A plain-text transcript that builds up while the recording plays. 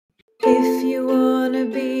If you wanna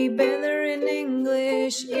be better in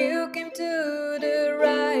English, you came to the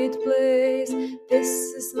right place. This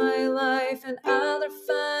is my life and other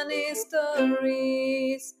funny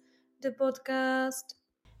stories. The podcast.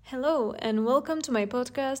 Hello and welcome to my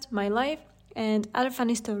podcast, My Life and Other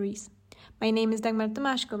Funny Stories. My name is Dagmar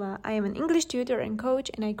Tomashkova. I am an English tutor and coach,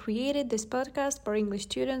 and I created this podcast for English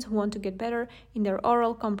students who want to get better in their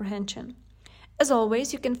oral comprehension. As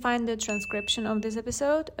always, you can find the transcription of this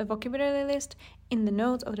episode, a vocabulary list, in the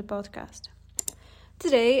notes of the podcast.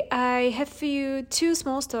 Today, I have for you two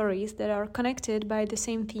small stories that are connected by the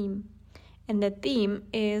same theme. And that theme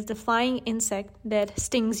is the flying insect that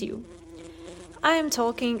stings you. I am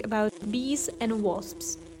talking about bees and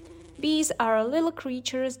wasps. Bees are little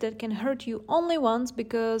creatures that can hurt you only once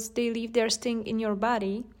because they leave their sting in your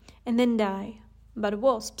body and then die. But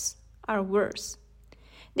wasps are worse.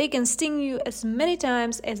 They can sting you as many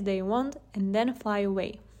times as they want and then fly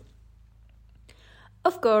away.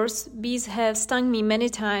 Of course, bees have stung me many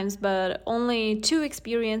times, but only two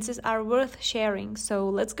experiences are worth sharing, so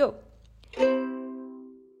let's go.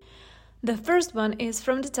 The first one is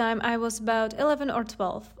from the time I was about 11 or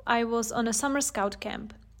 12. I was on a summer scout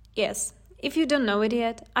camp. Yes, if you don't know it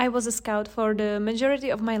yet, I was a scout for the majority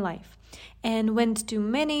of my life and went to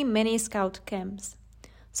many scout camps.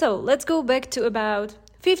 So let's go back to about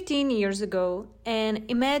 15 years ago and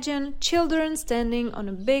imagine children standing on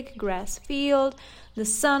a big grass field. The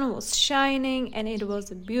sun was shining and it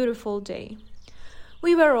was a beautiful day.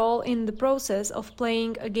 We were all in the process of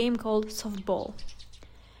playing a game called softball.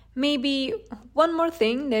 Maybe one more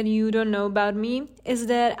thing that you don't know about me is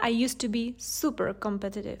that I used to be super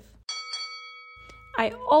competitive.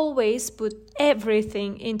 I always put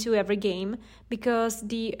everything into every game because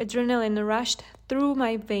the adrenaline rushed through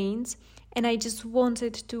my veins and I just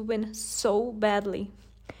wanted to win so badly.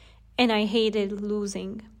 And I hated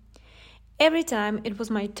losing. Every time it was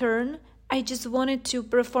my turn, I just wanted to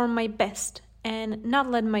perform my best and not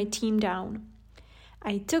let my team down.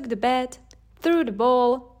 I took the bat, threw the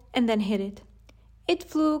ball, and then hit it. It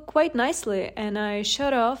flew quite nicely and I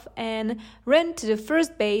shot off and ran to the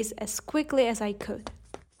first base as quickly as I could.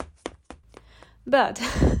 But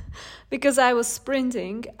because I was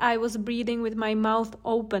sprinting, I was breathing with my mouth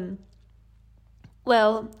open.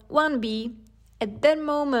 Well, one bee at that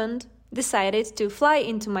moment decided to fly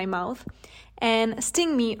into my mouth and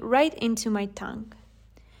sting me right into my tongue.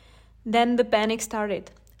 Then the panic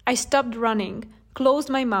started. I stopped running,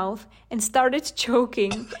 closed my mouth, and started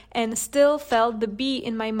choking and still felt the bee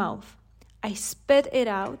in my mouth. I spat it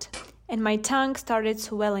out and my tongue started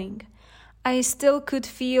swelling. I still could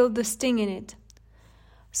feel the sting in it.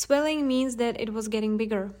 Swelling means that it was getting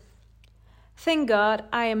bigger. Thank God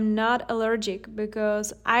I am not allergic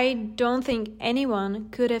because I don't think anyone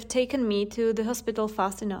could have taken me to the hospital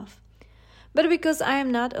fast enough. But because I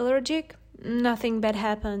am not allergic, nothing bad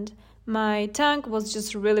happened. My tongue was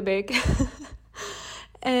just really big.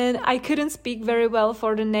 And I couldn't speak very well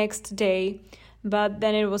for the next day, but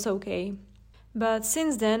then it was okay. But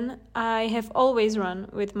since then, I have always run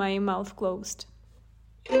with my mouth closed.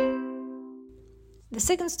 The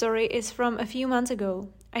second story is from a few months ago,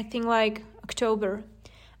 I think like October.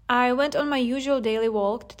 I went on my usual daily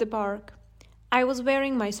walk to the park. I was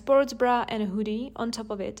wearing my sports bra and a hoodie on top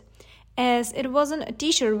of it, as it wasn't a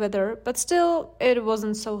t-shirt weather, but still it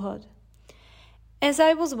wasn't so hot. As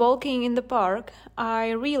I was walking in the park,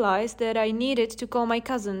 I realized that I needed to call my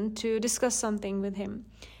cousin to discuss something with him,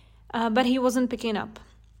 but he wasn't picking up.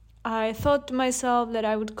 I thought to myself that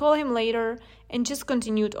I would call him later and just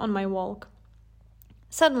continued on my walk.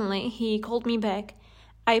 Suddenly, he called me back.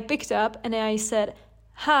 I picked up and I said,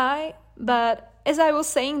 "Hi," but as I was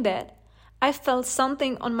saying that, I felt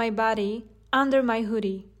something on my body under my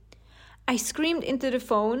hoodie. I screamed into the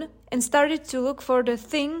phone and started to look for the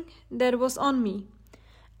thing that was on me.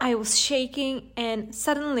 I was shaking and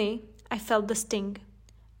suddenly I felt the sting.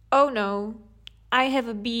 Oh no, I have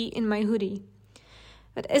a bee in my hoodie.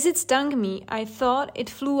 But as it stung me, I thought it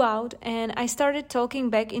flew out and I started talking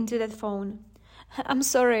back into that phone. "I'm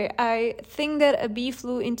sorry, I think that a bee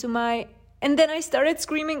flew into my..." And then I started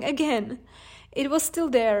screaming again. It was still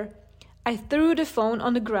there. I threw the phone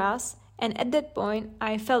on the grass and at that point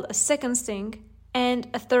I felt a second sting and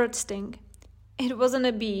a third sting. It wasn't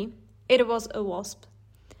a bee, it was a wasp.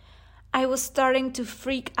 I was starting to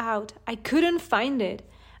freak out. I couldn't find it.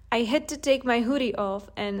 I had to take my hoodie off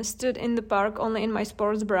and stood in the park only in my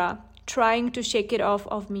sports bra, trying to shake it off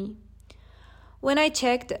of me. When I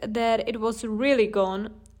checked that it was really gone,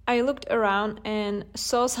 I looked around and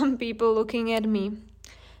saw some people looking at me.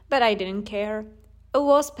 But I didn't care. A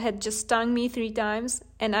wasp had just stung me 3 times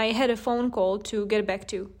and I had a phone call to get back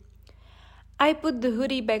to. I put the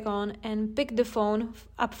hoodie back on and picked the phone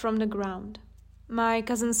up from the ground. My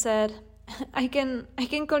cousin said, I can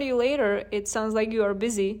call you later. It sounds like you are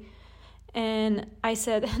busy. And I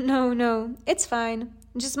said, no, it's fine.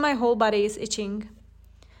 Just my whole body is itching.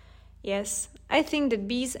 Yes, I think that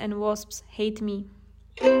bees and wasps hate me.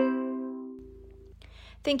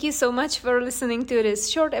 Thank you so much for listening to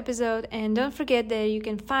this short episode, and don't forget that you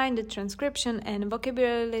can find the transcription and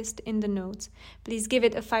vocabulary list in the notes. Please give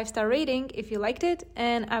it a 5-star rating if you liked it,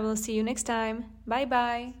 and I will see you next time.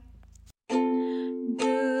 Bye-bye.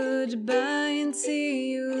 Goodbye and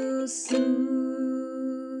see you soon.